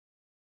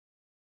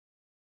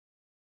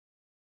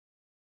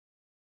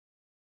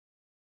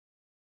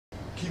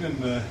Keenan,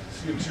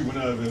 3-2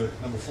 winner over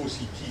number 4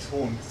 seed Keith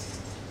Horne.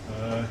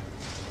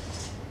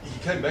 He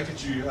came back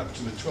at you up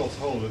to the 12th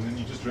hole and then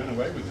you just ran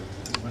away with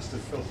it. It must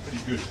have felt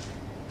pretty good.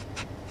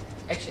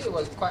 Actually,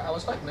 I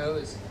was quite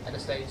nervous at the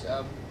stage,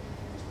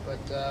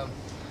 but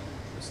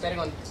standing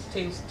on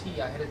 10th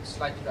tee, I had it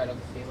slightly right on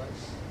the fairway.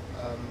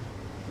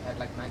 I had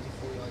like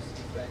 94 yards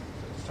to play,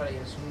 so just trying to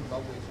get a smooth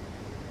bob with.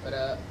 But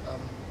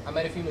I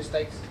made a few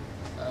mistakes.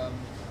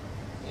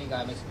 Any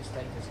guy makes a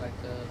mistake. It's like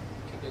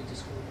keep going to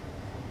school.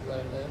 You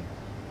gotta learn.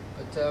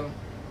 But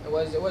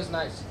it was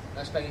nice.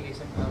 Nice playing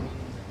against him. I mean,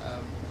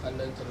 I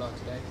learned a lot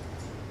today.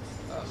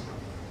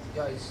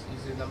 Yeah, he's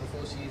the number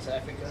 4 seed in South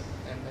Africa,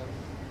 and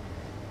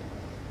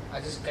I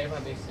just gave my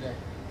best today,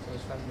 so it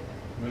was fun.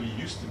 Well, he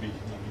used to be. I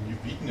mean,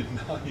 you've beaten him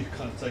now. You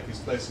can't take his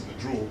place in the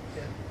draw.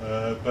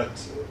 Yeah. But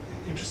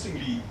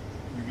interestingly,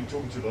 we've been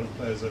talking to a lot of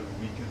players over the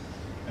weekend,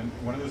 and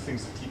one of the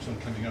things that keeps on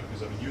coming up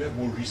is, I mean, you have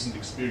more recent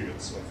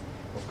experience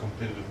of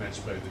competitive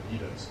match play than he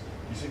does. Do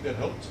you think that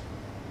helped?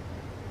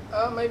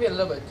 Maybe a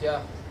little bit,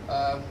 yeah.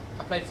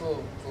 I played for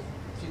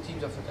a few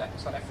teams of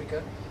South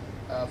Africa,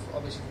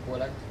 obviously for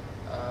Poland.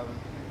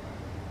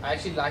 I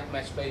actually like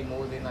match play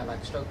more than I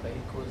like stroke play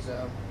because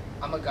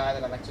I'm a guy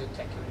that I like to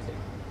attack everything.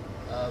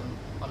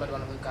 I'm not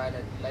one of the guys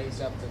that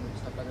lays up and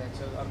stuff like that.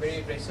 So I'm very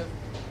aggressive,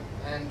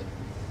 and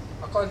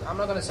I'm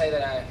not going to say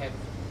that I have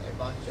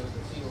advantage over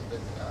the field,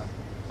 but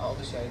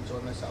obviously I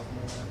enjoy myself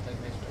more when I play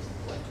match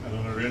play. And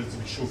on a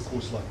relatively short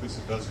course like this,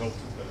 it does help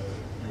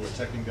your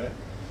attacking game?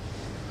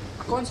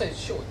 I can't say it's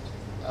short.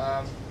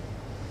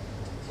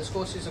 This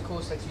course is a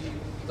course that you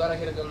got to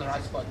hit it on the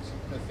right spot,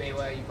 in the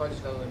fairway. You can't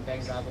just go and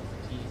bang drive off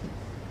the tee.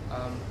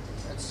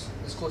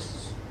 This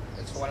course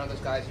it's for one of those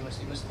guys you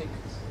must think.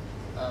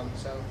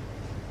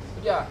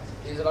 But yeah,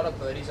 there's a lot of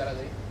birdies out of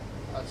there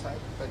outside,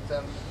 but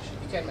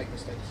you can make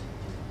mistakes.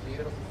 So you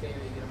get it off the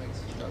fairway, you're gonna make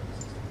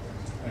mistakes.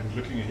 And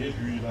looking ahead,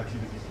 who are you likely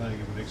to be playing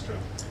in the next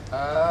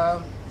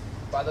round?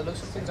 By the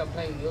looks of things, I'm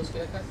playing Niels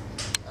Veerkat,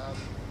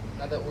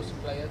 another awesome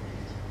player.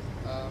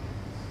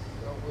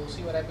 We'll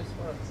see what happens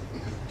tomorrow.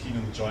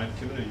 Keenan the Giant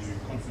Killer, are you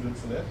confident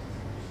for that?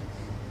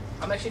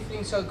 I'm actually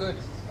feeling so good.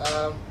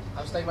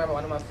 I'm staying by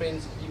one of my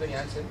friends, Ivan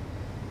Jansen.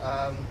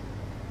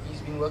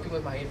 He's been working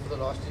with my head for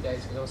the last 2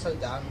 days because I was so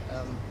down,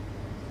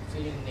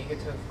 feeling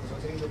negative because I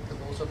was hitting the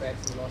ball so bad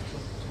for the last two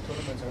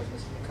tournaments. I was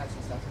missing the cuts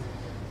and stuff.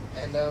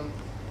 And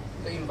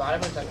the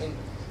environment I'm in,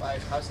 by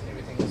his house and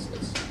everything,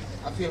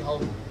 I feel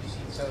home, you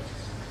see. So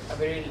I'm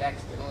very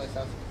relaxed and all that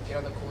stuff. Get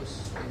on the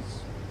course,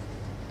 there's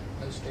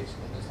no stress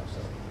and all that stuff.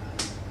 So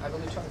I have a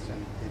good chance.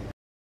 Yeah.